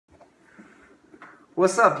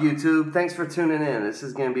What's up, YouTube? Thanks for tuning in. This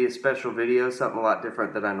is going to be a special video, something a lot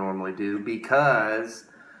different than I normally do, because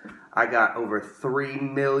I got over 3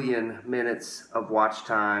 million minutes of watch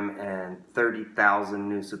time and 30,000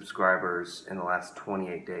 new subscribers in the last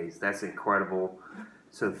 28 days. That's incredible.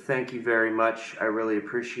 So thank you very much. I really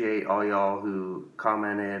appreciate all y'all who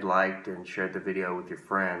commented, liked, and shared the video with your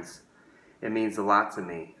friends. It means a lot to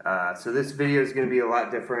me. So this video is going to be a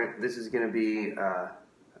lot different. This is going to be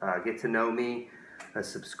get to know me, a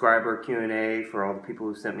subscriber Q&A for all the people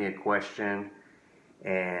who sent me a question,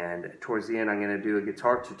 and towards the end I'm going to do a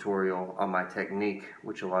guitar tutorial on my technique,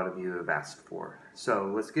 which a lot of you have asked for.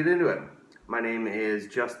 So let's get into it. My name is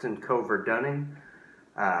Justin Cover Dunning.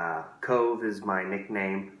 Cove is my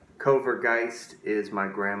nickname. Covergeist is my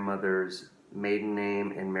grandmother's maiden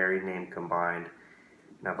name and married name combined,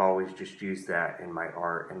 and I've always just used that in my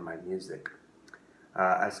art and my music.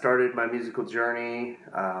 I started my musical journey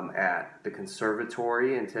at the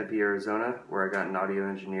conservatory in Tempe, Arizona, where I got an audio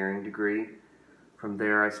engineering degree. From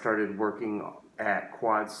there I started working at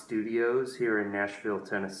Quad Studios here in Nashville,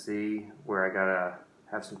 Tennessee, where I got to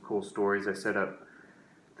have some cool stories. I set up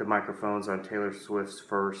the microphones on Taylor Swift's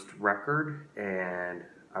first record, and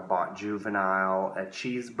I bought Juvenile a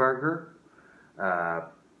cheeseburger.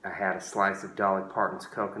 I had a slice of Dolly Parton's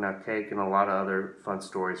coconut cake and a lot of other fun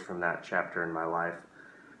stories from that chapter in my life.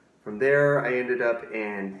 From there, I ended up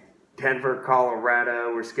in Denver,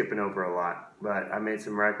 Colorado. We're skipping over a lot, but I made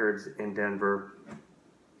some records in Denver,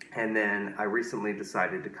 and then I recently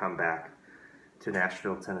decided to come back to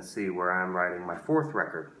Nashville, Tennessee, where I'm writing my fourth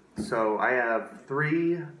record. So I have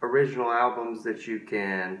 3 original albums that you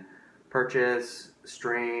can purchase,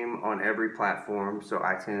 stream on every platform, so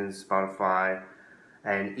iTunes, Spotify,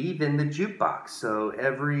 and even the jukebox. So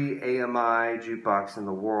every AMI jukebox in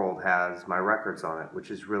the world has my records on it, which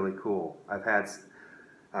is really cool. I've had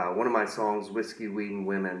one of my songs, Whiskey, Weed, and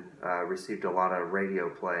Women, received a lot of radio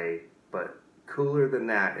play, but cooler than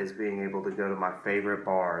that is being able to go to my favorite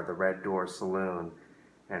bar, the Red Door Saloon,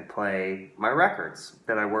 and play my records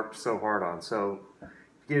that I worked so hard on. So if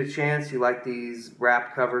you get a chance, you like these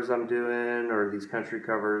rap covers I'm doing or these country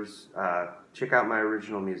covers, check out my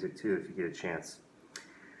original music too if you get a chance.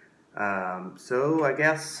 So I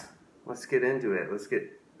guess let's get into it. Let's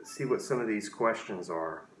see what some of these questions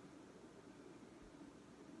are.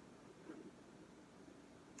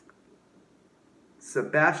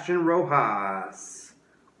 Sebastian Rojas.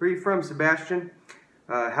 Where are you from, Sebastian?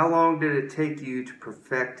 How long did it take you to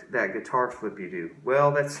perfect that guitar flip you do?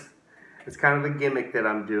 Well, it's kind of a gimmick that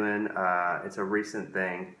I'm doing. It's a recent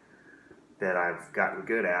thing that I've gotten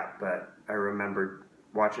good at, but I remember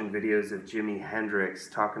watching videos of Jimi Hendrix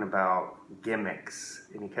talking about gimmicks,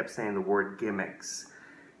 and he kept saying the word gimmicks,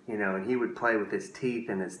 you know, and he would play with his teeth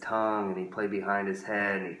and his tongue, and he'd play behind his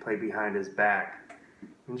head, and he'd play behind his back,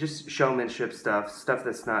 and just showmanship stuff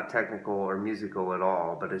that's not technical or musical at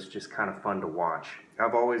all, but it's just kind of fun to watch.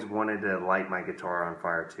 I've always wanted to light my guitar on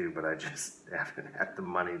fire too, but I just haven't had the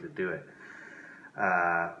money to do it,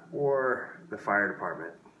 or the fire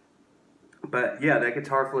department. But yeah, that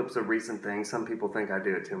guitar flip's a recent thing. Some people think I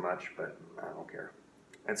do it too much, but I don't care.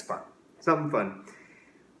 It's fun. Something fun.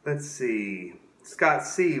 Let's see. Scott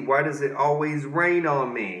C. Why does it always rain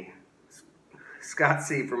on me? Scott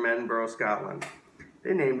C. from Edinburgh, Scotland.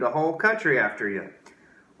 They named a whole country after you.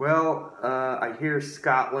 Well, I hear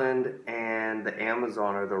Scotland and the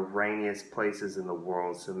Amazon are the rainiest places in the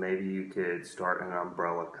world, so maybe you could start an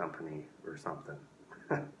umbrella company or something.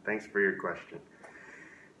 Thanks for your question.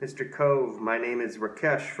 Mr. Cove, my name is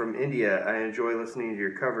Rakesh from India. I enjoy listening to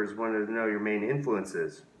your covers. Wanted to know your main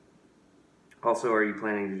influences. Also, are you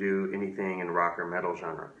planning to do anything in rock or metal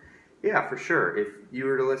genre? Yeah, for sure. If you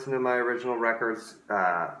were to listen to my original records,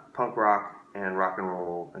 punk rock and rock and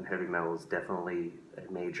roll and heavy metal is definitely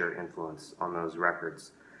a major influence on those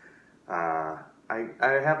records. I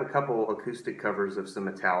have a couple acoustic covers of some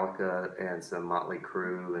Metallica and some Motley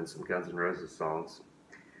Crue and some Guns N' Roses songs.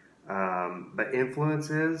 But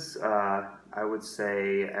influences, I would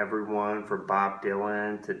say everyone from Bob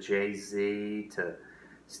Dylan to Jay-Z to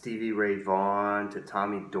Stevie Ray Vaughan to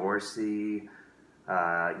Tommy Dorsey,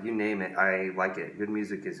 you name it, I like it. Good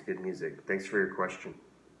music is good music. Thanks for your question.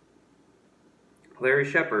 Larry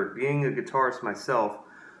Shepard, being a guitarist myself,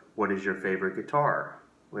 what is your favorite guitar?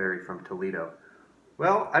 Larry from Toledo.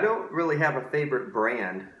 Well, I don't really have a favorite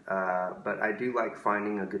brand, but I do like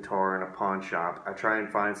finding a guitar in a pawn shop. I try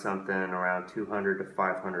and find something around $200 to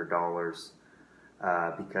 $500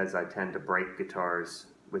 because I tend to break guitars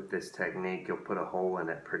with this technique. You'll put a hole in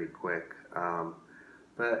it pretty quick.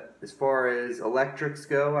 But as far as electrics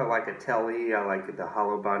go, I like a Tele, I like the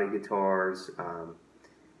hollow body guitars.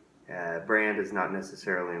 brand is not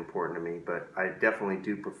necessarily important to me, but I definitely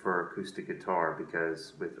do prefer acoustic guitar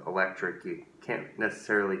because with electric you can't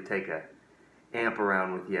necessarily take a amp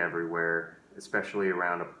around with you everywhere, especially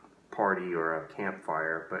around a party or a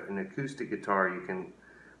campfire. But an acoustic guitar, you can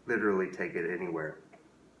literally take it anywhere.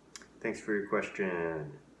 Thanks for your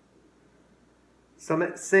question.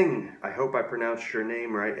 Sumit Singh, I hope I pronounced your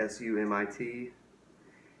name right, S-U-M-I-T.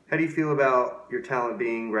 How do you feel about your talent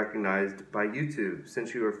being recognized by YouTube?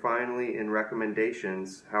 Since you are finally in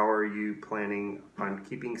recommendations, how are you planning on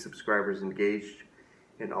keeping subscribers engaged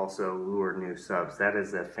and also lure new subs? That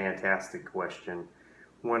is a fantastic question.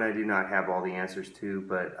 One I do not have all the answers to,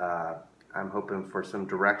 but I'm hoping for some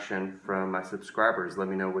direction from my subscribers. Let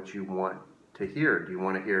me know what you want to hear. Do you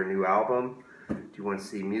want to hear a new album? Do you want to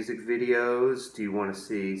see music videos? Do you want to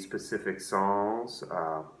see specific songs?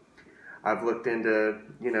 I've looked into,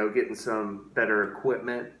 getting some better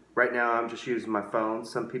equipment. Right now I'm just using my phone.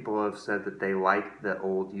 Some people have said that they like the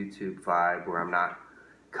old YouTube vibe where I'm not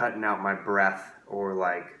cutting out my breath or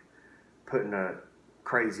like putting a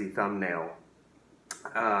crazy thumbnail.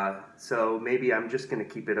 So maybe I'm just going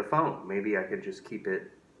to keep it a phone. Maybe I could just keep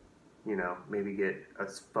it, maybe get a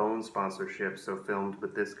phone sponsorship, so filmed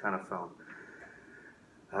with this kind of phone.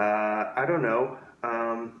 I don't know.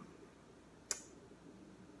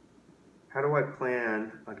 How do I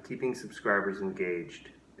plan on keeping subscribers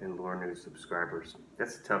engaged and lure new subscribers?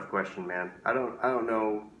 That's a tough question, man. I don't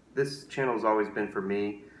know. This channel's always been for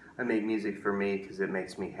me. I make music for me because it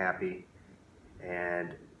makes me happy.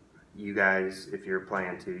 And you guys, if you're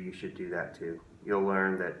planning to, you should do that too. You'll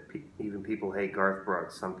learn that even people hate Garth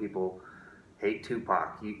Brooks. Some people hate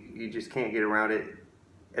Tupac. You just can't get around it.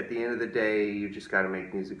 At the end of the day, you just got to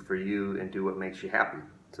make music for you and do what makes you happy.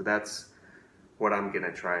 So that's what I'm going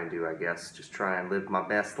to try and do, I guess. Just try and live my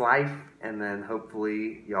best life, and then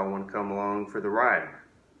hopefully y'all want to come along for the ride.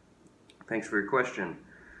 Thanks for your question.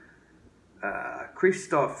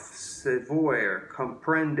 Christophe Savoyer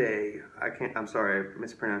Comprende. I'm sorry, I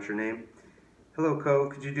mispronounced your name. Hello,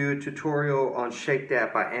 Cove. Could you do a tutorial on Shake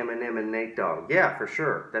That by Eminem and Nate Dogg? Yeah, for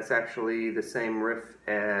sure. That's actually the same riff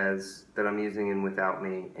as that I'm using in Without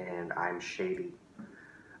Me and I'm Shady.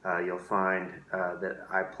 You'll find that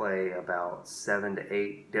I play about 7 to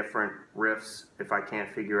 8 different riffs. If I can't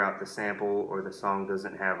figure out the sample or the song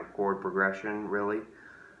doesn't have a chord progression, really,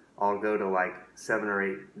 I'll go to like 7 or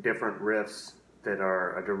 8 different riffs that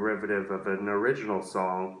are a derivative of an original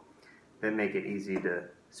song that make it easy to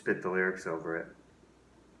spit the lyrics over it.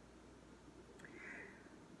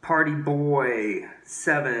 Party Boy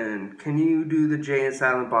 7, can you do the Jay and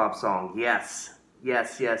Silent Bob song? Yes.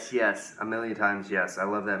 Yes, yes, yes. A million times yes. I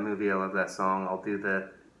love that movie. I love that song. I'll do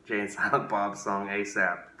the Jay and Silent Bob song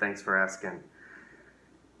ASAP. Thanks for asking.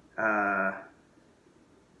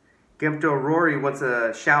 Gempto Rory wants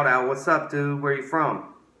a shout out. What's up, dude? Where you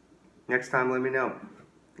from? Next time, let me know.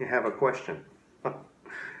 You have a question.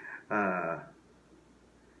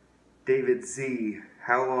 David Z,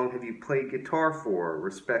 how long have you played guitar for?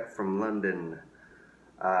 Respect from London.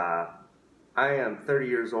 I am 30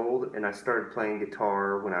 years old, and I started playing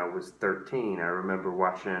guitar when I was 13. I remember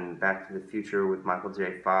watching Back to the Future with Michael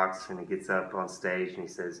J. Fox, and he gets up on stage and he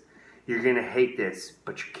says, "You're going to hate this,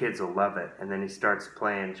 but your kids will love it." And then he starts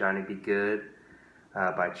playing Johnny B. Good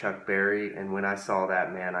by Chuck Berry, and when I saw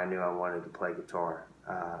that, man, I knew I wanted to play guitar.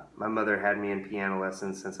 My mother had me in piano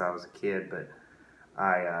lessons since I was a kid, but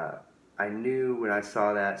I knew when I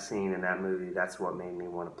saw that scene in that movie, that's what made me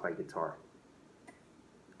want to play guitar.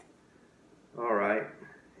 All right.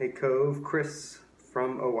 Hey, Cove. Chris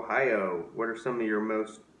from Ohio. What are some of your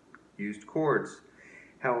most used chords?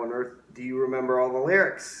 How on earth do you remember all the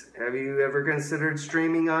lyrics? Have you ever considered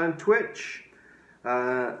streaming on Twitch?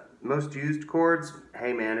 Most used chords?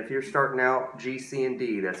 Hey, man, if you're starting out, G, C, and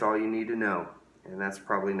D, that's all you need to know. And that's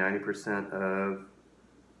probably 90% of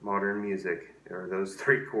modern music, or those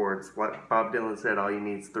 3 chords. What Bob Dylan said, all you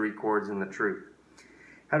need is 3 chords and the truth.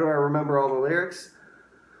 How do I remember all the lyrics?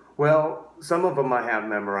 Well, some of them I have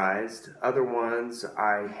memorized. Other ones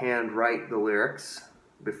I hand write the lyrics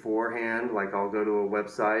beforehand. Like I'll go to a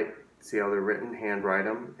website, see how they're written, hand write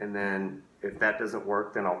them, and then if that doesn't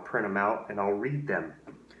work, then I'll print them out and I'll read them.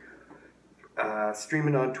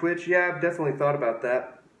 Streaming on Twitch, yeah, I've definitely thought about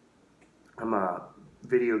that. I'm a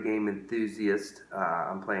video game enthusiast.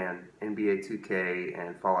 I'm playing NBA 2K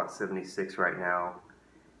and Fallout 76 right now,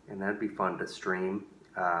 and that'd be fun to stream.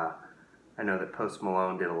 I know that Post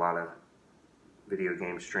Malone did a lot of video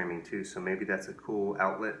game streaming too, so maybe that's a cool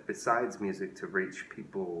outlet besides music to reach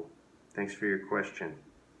people. Thanks for your question.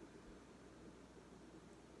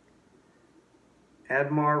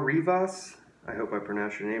 Admar Rivas, I hope I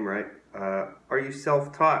pronounced your name right. Are you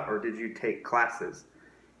self-taught or did you take classes?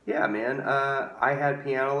 Yeah, man. I had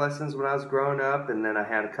piano lessons when I was growing up, and then I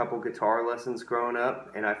had a couple guitar lessons growing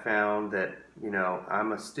up, and I found that,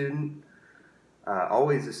 I'm a student,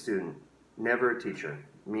 always a student, never a teacher,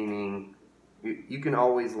 meaning you can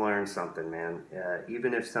always learn something, man.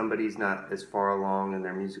 Even if somebody's not as far along in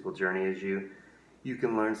their musical journey as you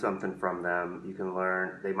can learn something from them. You can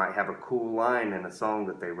learn, they might have a cool line in a song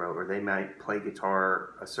that they wrote, or they might play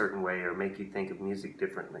guitar a certain way or make you think of music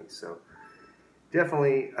differently. So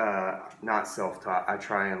definitely not self-taught. I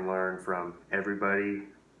try and learn from everybody.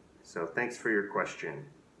 So thanks for your question.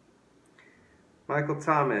 Michael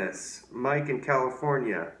Thomas, Mike in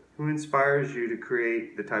California. Who inspires you to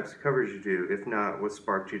create the types of covers you do? If not, what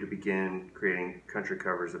sparked you to begin creating country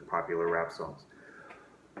covers of popular rap songs?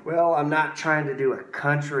 Well, I'm not trying to do a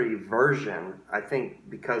country version. I think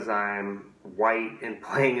because I'm white and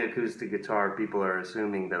playing acoustic guitar, people are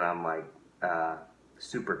assuming that I'm like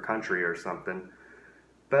super country or something.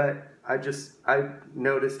 But I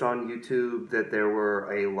noticed on YouTube that there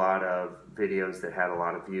were a lot of videos that had a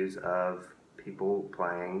lot of views of people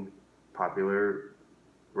playing popular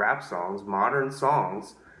rap songs, modern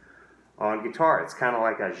songs on guitar. It's kind of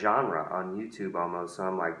like a genre on YouTube almost. So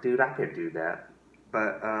I'm like, dude, I could do that.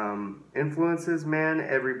 But influences, man,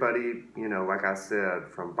 everybody, like I said,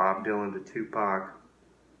 from Bob Dylan to Tupac.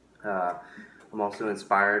 I'm also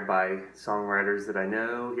inspired by songwriters that I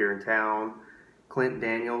know here in town. Clint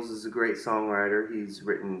Daniels is a great songwriter. He's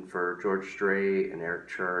written for George Strait and Eric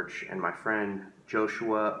Church. And my friend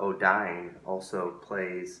Joshua O'Dine also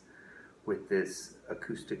plays with this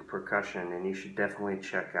acoustic percussion. And you should definitely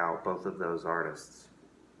check out both of those artists.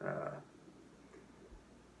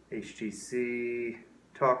 HTC,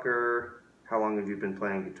 Tucker, how long have you been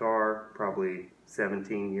playing guitar? Probably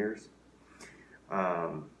 17 years.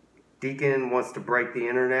 Deacon wants to break the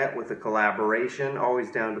internet with a collaboration,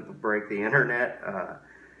 always down to break the internet.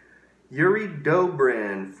 Yuri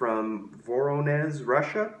Dobrin from Voronezh,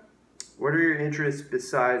 Russia. What are your interests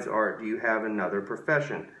besides art? Do you have another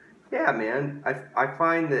profession? Yeah, man, I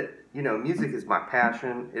find that, music is my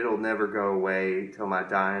passion. It'll never go away till my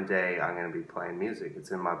dying day. I'm going to be playing music.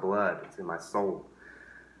 It's in my blood. It's in my soul.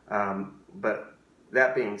 But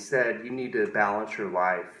that being said, you need to balance your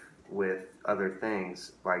life with other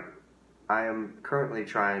things. Like, I am currently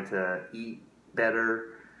trying to eat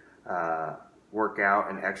better, work out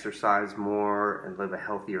and exercise more, and live a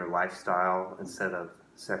healthier lifestyle instead of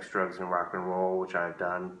sex, drugs, and rock and roll, which I've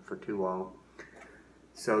done for too long.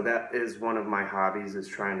 So that is one of my hobbies, is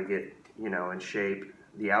trying to get, in shape.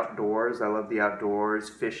 The outdoors, I love the outdoors,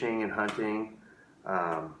 fishing and hunting.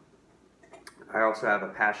 I also have a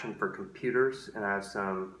passion for computers, and I have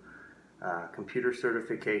some computer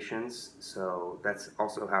certifications, so that's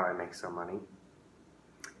also how I make some money.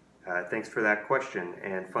 Thanks for that question.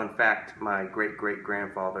 And fun fact, my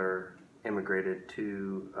great-great-grandfather immigrated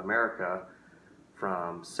to America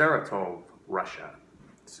from Saratov, Russia.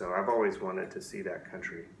 So I've always wanted to see that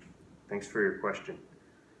country. Thanks for your question.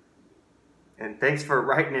 And thanks for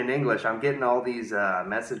writing in English. I'm getting all these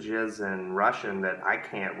messages in Russian that I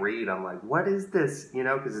can't read. I'm like, what is this?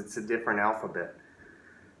 Because it's a different alphabet.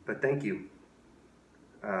 But thank you.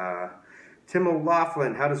 Tim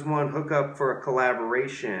O'Laughlin, how does one hook up for a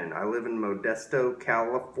collaboration? I live in Modesto,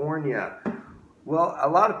 California. Well, a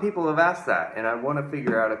lot of people have asked that, and I want to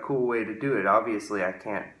figure out a cool way to do it. Obviously, I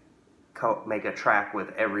can't make a track with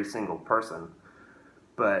every single person,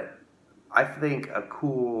 but I think a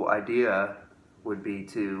cool idea would be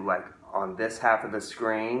to, like, on this half of the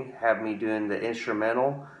screen, have me doing the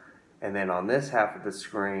instrumental, and then on this half of the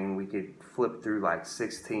screen, we could flip through like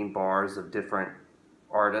 16 bars of different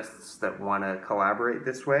artists that want to collaborate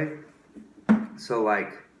this way. So,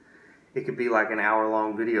 like, it could be like an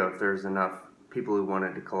hour-long video if there's enough people who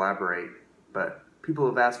wanted to collaborate. But people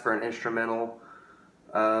have asked for an instrumental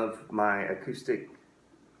of my acoustic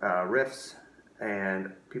riffs,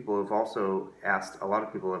 and people have also asked, a lot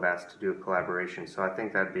of people have asked to do a collaboration. So I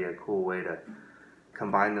think that'd be a cool way to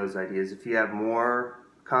combine those ideas. If you have more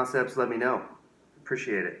concepts, let me know.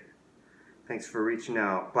 Appreciate it. Thanks for reaching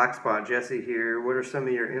out. Black Spot Jesse here. What are some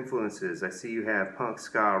of your influences? I see you have punk,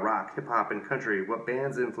 ska, rock, hip-hop, and country. What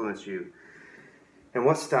bands influence you? And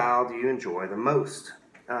what style do you enjoy the most?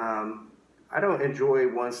 I don't enjoy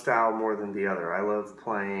one style more than the other. I love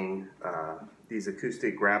playing these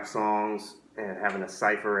acoustic rap songs and having a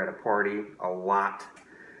cypher at a party a lot.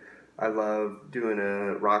 I love doing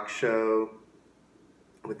a rock show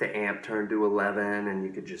with the amp turned to 11, and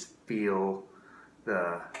you could just feel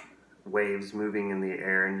the waves moving in the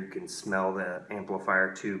air and you can smell the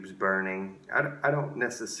amplifier tubes burning. I don't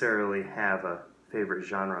necessarily have a favorite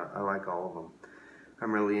genre. I like all of them.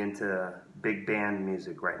 I'm really into big band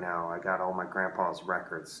music right now. I got all my grandpa's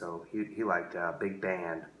records, so he liked big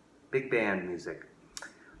band music.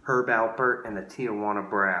 Herb Alpert and the Tijuana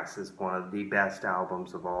Brass is one of the best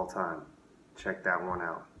albums of all time. Check that one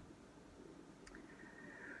out.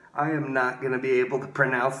 I am not going to be able to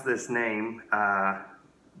pronounce this name,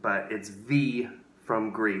 but it's V from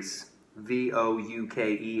Greece.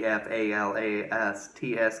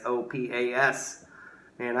 VOUKEFALASTSOPAS.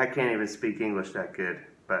 Man, I can't even speak English that good.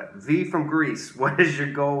 But V from Greece, what is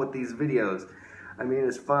your goal with these videos? I mean,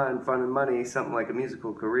 it's fun and money, something like a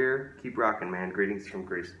musical career. Keep rocking, man. Greetings from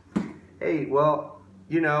Greece. Hey, well,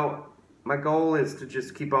 you know, my goal is to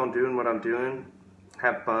just keep on doing what I'm doing.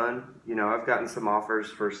 Have fun. You know, I've gotten some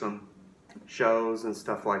offers for some shows and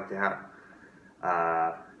stuff like that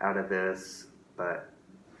out of this. But,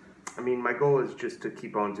 I mean, my goal is just to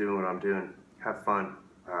keep on doing what I'm doing. Have fun.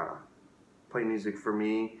 Play music for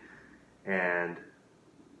me. And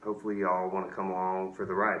hopefully y'all want to come along for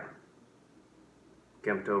the ride.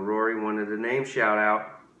 Kempto Rory wanted a name shout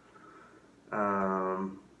out.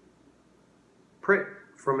 Prit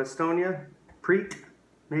from Estonia. Preet,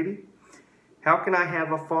 maybe? How can I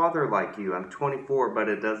have a father like you? I'm 24, but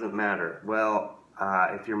it doesn't matter. Well,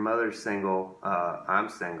 if your mother's single, I'm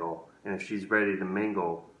single. And if she's ready to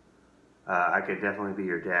mingle, I could definitely be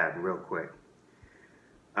your dad real quick.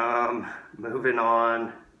 Moving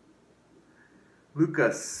on.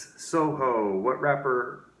 Lucas Soho, what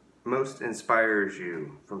rapper most inspires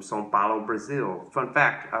you? From São Paulo, Brazil. Fun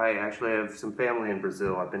fact, I actually have some family in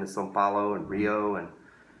Brazil. I've been to São Paulo and Rio and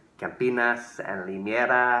Campinas and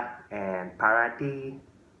Limeira and Paraty.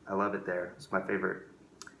 I love it there. It's my favorite.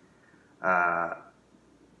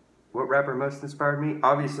 What rapper most inspired me?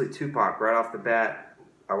 Obviously Tupac. Right off the bat,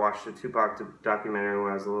 I watched the Tupac documentary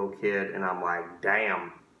when I was a little kid, and I'm like,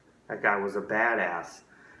 damn, that guy was a badass.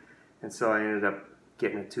 And so I ended up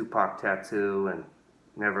getting a Tupac tattoo and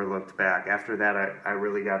never looked back. After that, I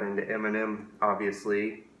really got into Eminem,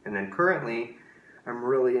 obviously. And then currently, I'm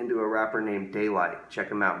really into a rapper named Daylyt. Check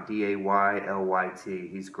him out, D-A-Y-L-Y-T.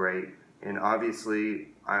 He's great. And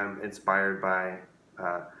obviously, I'm inspired by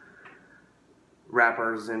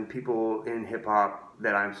rappers and people in hip-hop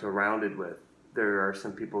that I'm surrounded with. There are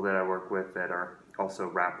some people that I work with that are also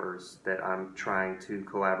rappers that I'm trying to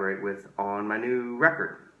collaborate with on my new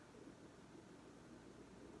record.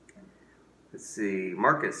 Let's see,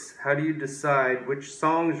 Marcus, how do you decide which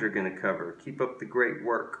songs you're going to cover? Keep up the great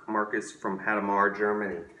work, Marcus from Hadamar,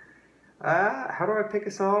 Germany. How do I pick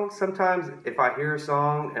a song? Sometimes if I hear a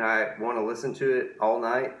song and I want to listen to it all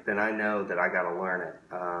night, then I know that I got to learn it.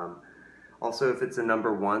 Also, if it's a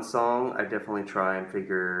 #1 song, I definitely try and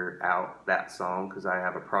figure out that song because I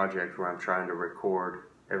have a project where I'm trying to record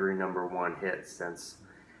every #1 hit since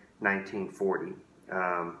 1940.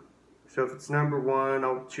 So if it's #1,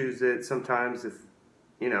 I'll choose it. Sometimes if,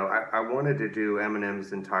 you know, I wanted to do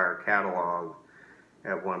Eminem's entire catalog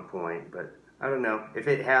at one point, but I don't know. If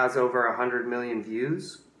it has over 100 million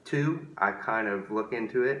views, too, I kind of look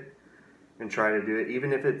into it and try to do it.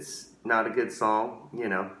 Even if it's not a good song, you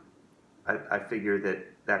know, I figure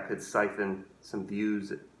that could siphon some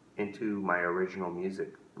views into my original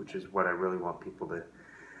music, which is what I really want people to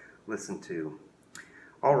listen to.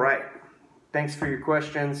 All right. Thanks for your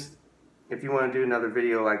questions. If you want to do another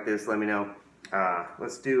video like this, let me know.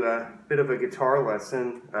 Let's do a bit of a guitar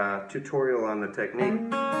lesson, tutorial on the technique.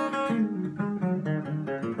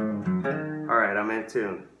 Alright, I'm in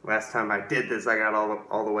tune. Last time I did this, I got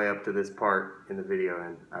all the way up to this part in the video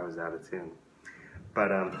and I was out of tune. But,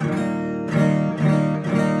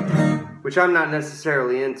 which I'm not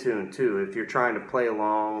necessarily in tune to. If you're trying to play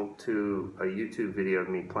along to a YouTube video of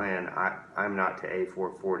me playing, I'm not to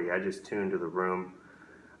A440. I just tune to the room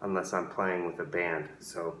unless I'm playing with a band.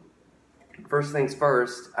 So, first things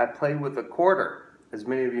first, I play with a quarter. As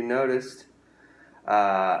many of you noticed,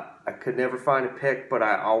 I could never find a pick, but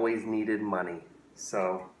I always needed money.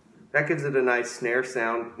 So, that gives it a nice snare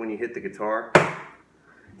sound when you hit the guitar.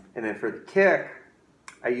 And then for the kick,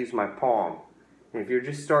 I use my palm. And if you're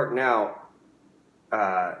just starting out,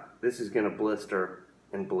 this is going to blister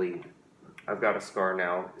and bleed. I've got a scar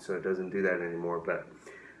now, so it doesn't do that anymore, but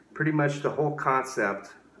pretty much the whole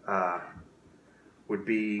concept would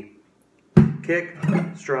be kick,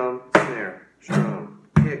 strum, snare, strum,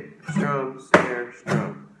 kick, strum, snare,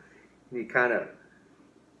 strum. You kind of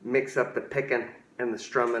mix up the picking and the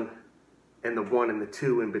strumming and the 1 and the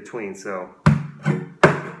 2 in between. So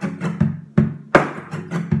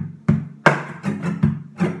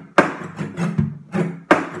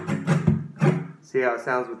See how it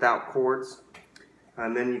sounds without chords?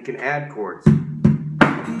 And then you can add chords.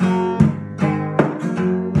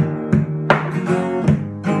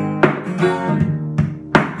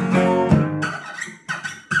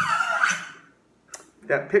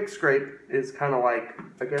 That pick scrape is kind of like,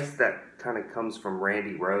 I guess that kind of comes from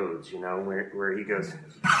Randy Rhoads, you know, where he goes.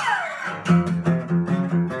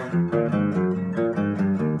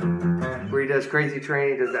 Where he does Crazy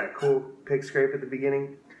Train, he does that cool pick scrape at the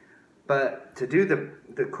beginning. But to do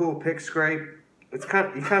the cool pick scrape, it's you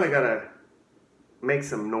kind of gotta make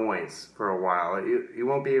some noise for a while. You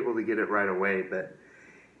won't be able to get it right away, but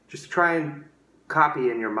just try and copy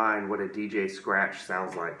in your mind what a DJ scratch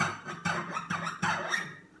sounds like.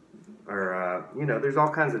 Or, you know, there's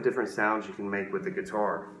all kinds of different sounds you can make with the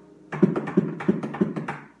guitar.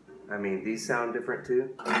 I mean, these sound different too.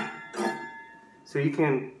 So you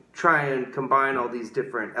can try and combine all these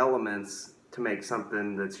different elements to make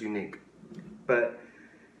something that's unique. But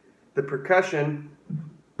the percussion,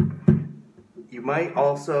 you might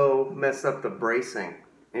also mess up the bracing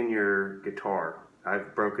in your guitar.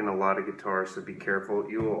 I've broken a lot of guitars, so be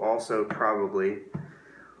careful. You will also probably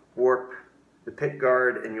warp the pick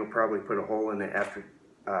guard, and you'll probably put a hole in it after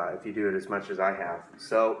if you do it as much as I have.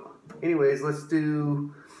 So anyways, let's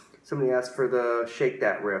do, somebody asked for the Shake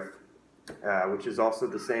That riff, which is also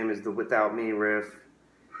the same as the Without Me riff,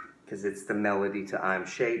 because it's the melody to I'm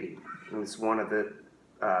Shady. And it's one of the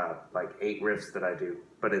like 8 riffs that I do.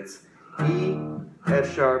 But it's E,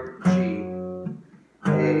 F sharp, G,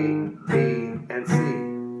 A, B, and C.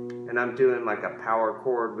 And I'm doing like a power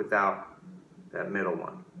chord without that middle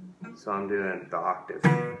one. So I'm doing the octave.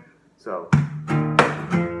 So.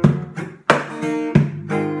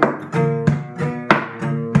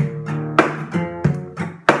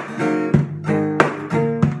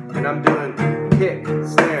 And I'm doing kick,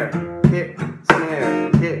 snare, kick,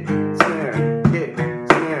 snare, kick, snare, kick,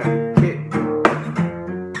 snare, kick.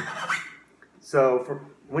 So for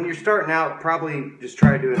when you're starting out, probably just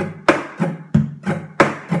try doing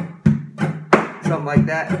something like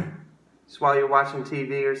that. Just while you're watching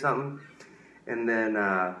TV or something, and then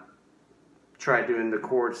try doing the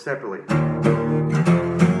chords separately.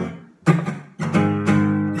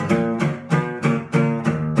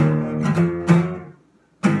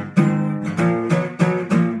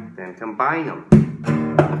 Then combine them.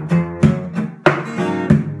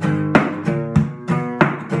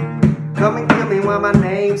 Come and kill me while my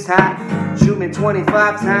name's hot. Shoot me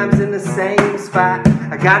 25 times in the same spot.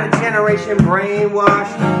 I got a generation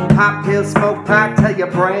brainwashed. Pop pills, smoke pot, till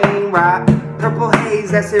your brain rot. Purple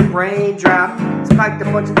haze, acid raindrop. Spiked a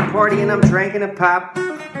bunch at the party and I'm drinking a pop.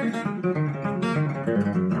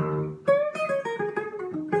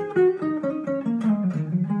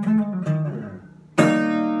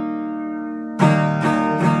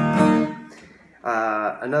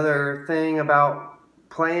 Another thing about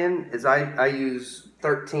playing is I use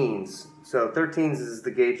 13s. So 13s is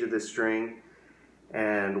the gauge of the string.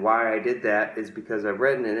 And why I did that is because I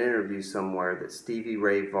read in an interview somewhere that Stevie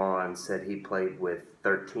Ray Vaughan said he played with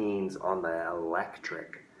 13s on the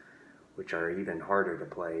electric, which are even harder to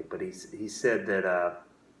play. But he said that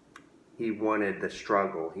he wanted the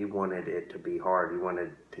struggle. He wanted it to be hard. He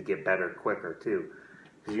wanted to get better quicker too.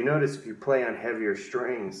 Because you notice if you play on heavier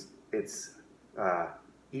strings, it's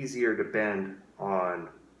easier to bend on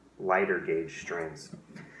lighter gauge strings.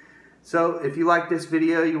 So if you like this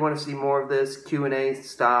video, you want to see more of this Q&A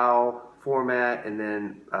style format, and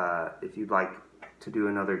then if you'd like to do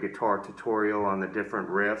another guitar tutorial on the different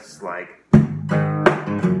riffs, like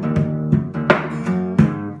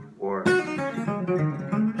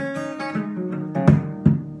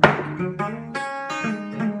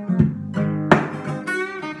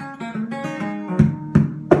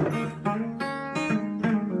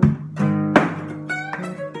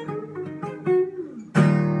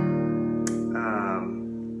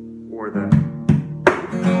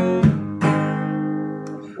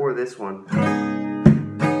or this one.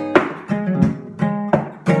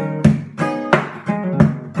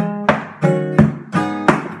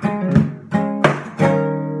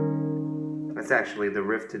 That's actually the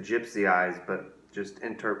riff to Gypsy Eyes, but just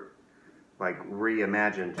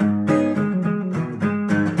reimagined.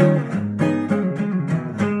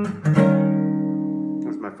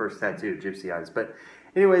 That's my first tattoo, Gypsy Eyes. But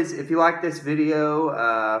anyways, if you like this video,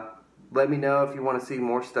 let me know if you want to see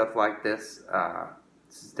more stuff like this.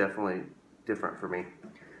 This is definitely different for me.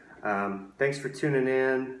 Thanks for tuning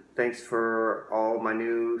in. Thanks for all my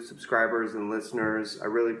new subscribers and listeners. I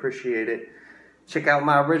really appreciate it. Check out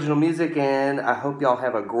my original music, and I hope y'all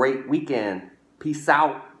have a great weekend. Peace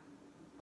out.